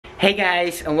Hey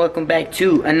guys, and welcome back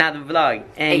to another vlog.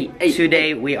 And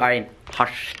today we are in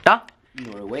Harstad,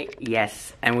 Norway.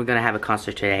 Yes, and we're gonna have a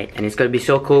concert today, and it's gonna be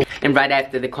so cool. And right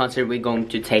after the concert, we're going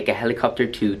to take a helicopter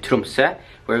to Tromsø.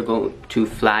 We're going to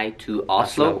fly to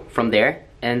Oslo from there,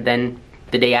 and then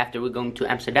the day after, we're going to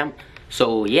Amsterdam.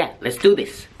 So yeah, let's do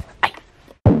this. Bye.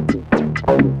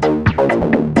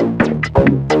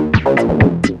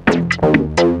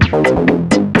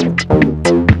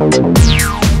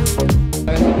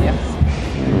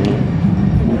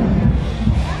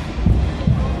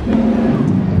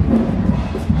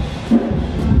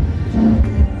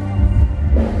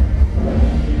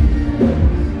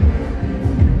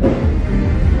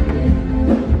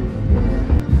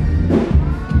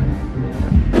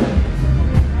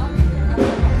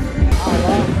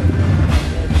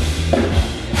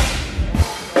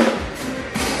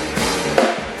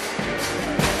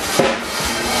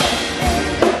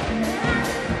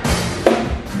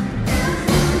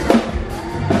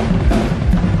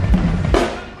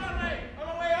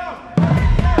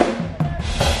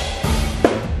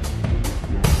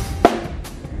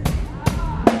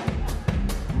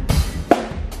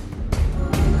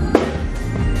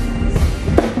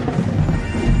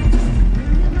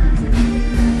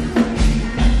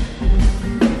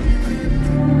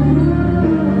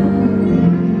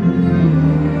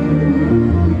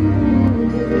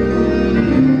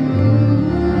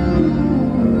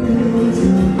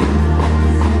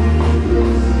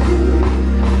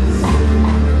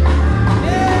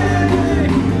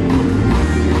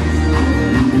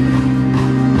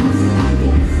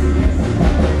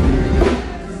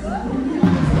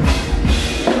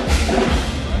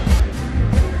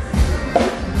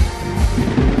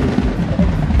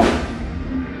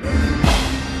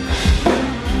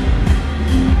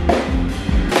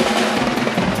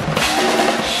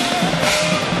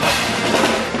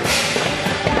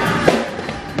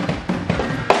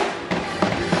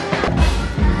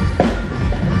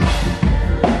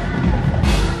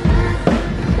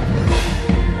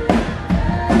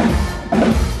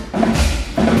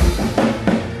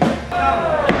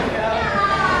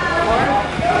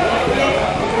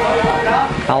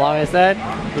 How long is that?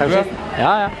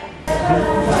 Ja.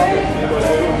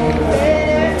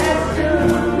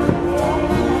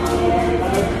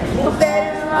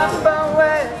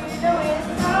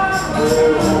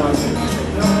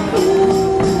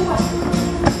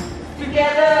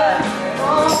 Together,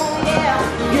 oh yeah,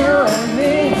 you and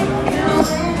me,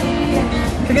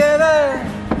 together,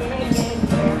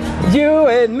 you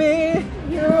and me,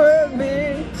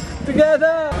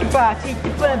 together.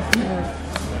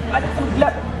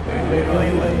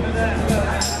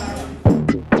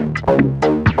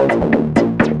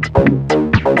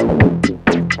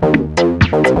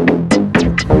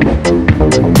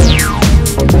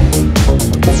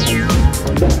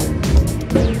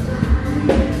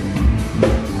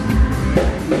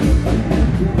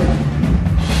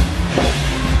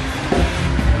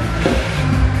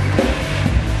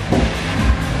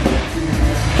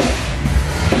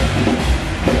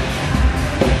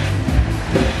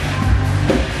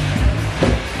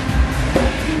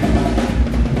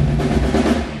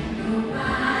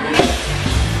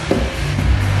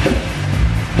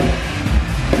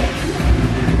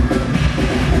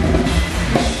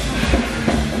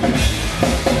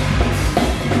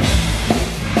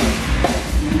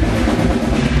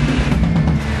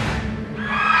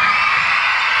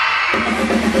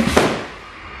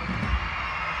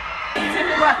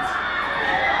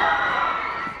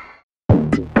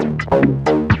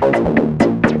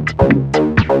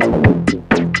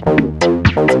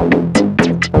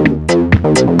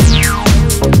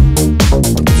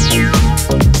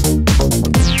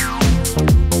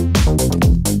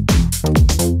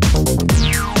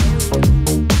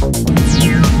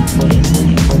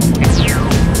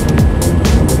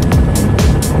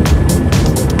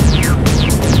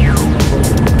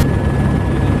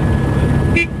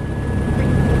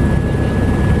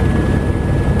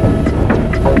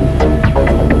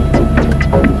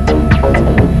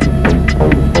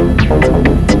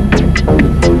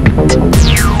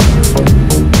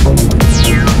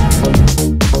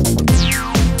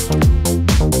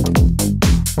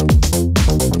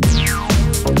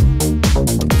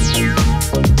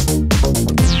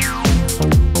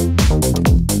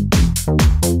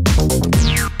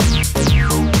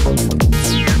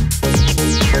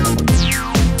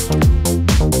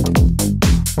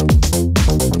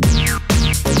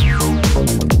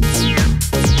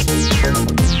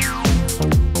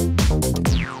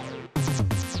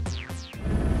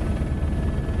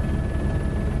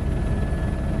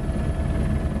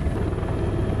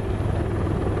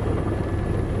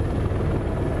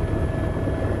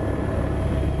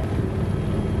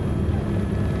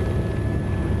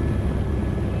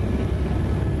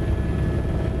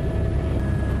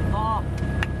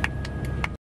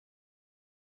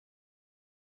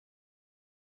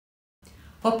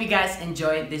 Hope you guys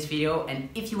enjoyed this video, and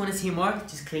if you want to see more,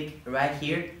 just click right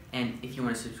here, and if you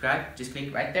want to subscribe, just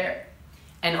click right there.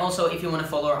 And also, if you want to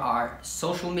follow our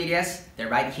social medias, they're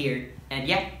right here. And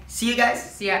yeah, see you guys.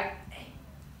 See ya.